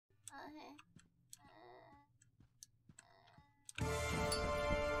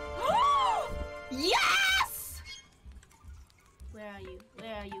Yes! Where are you?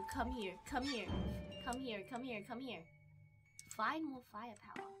 Where are you? Come here. Come here. Come here. Come here. Come here. Find more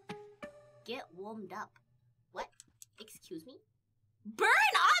firepower. Get warmed up. What? Excuse me? Burn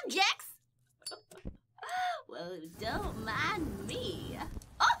objects? Well, don't mind me.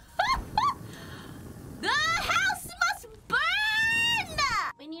 The house must burn!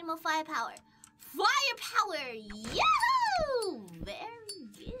 We need more firepower. Firepower! Yahoo! Very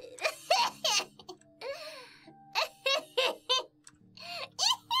good.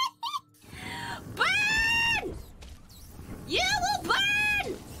 Burn! You will burn!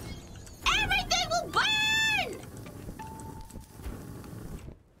 Everything will burn!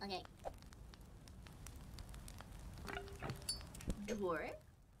 Okay. Drawer?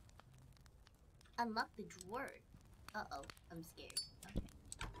 Unlock the drawer. Uh-oh, I'm scared. Okay.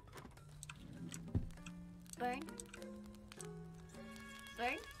 Burn?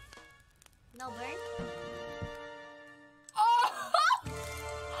 Burn? No burn? Oh!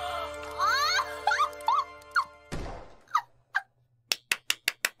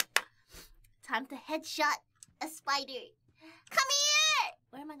 Time to headshot a spider. Come here!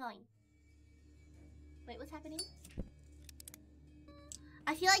 Where am I going? Wait, what's happening?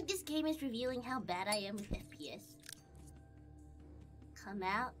 I feel like this game is revealing how bad I am with FPS. Come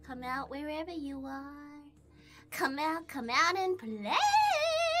out wherever you are. Come out and play!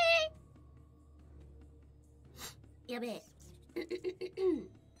 Yabe.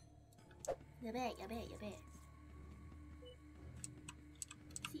 Yabe.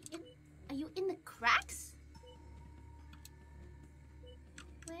 Are you in the cracks?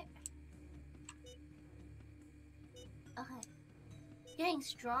 Where? Okay. Getting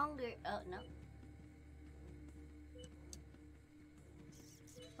stronger. Oh, no.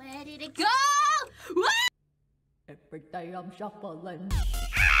 Where did it go? What? Every day I'm shuffling.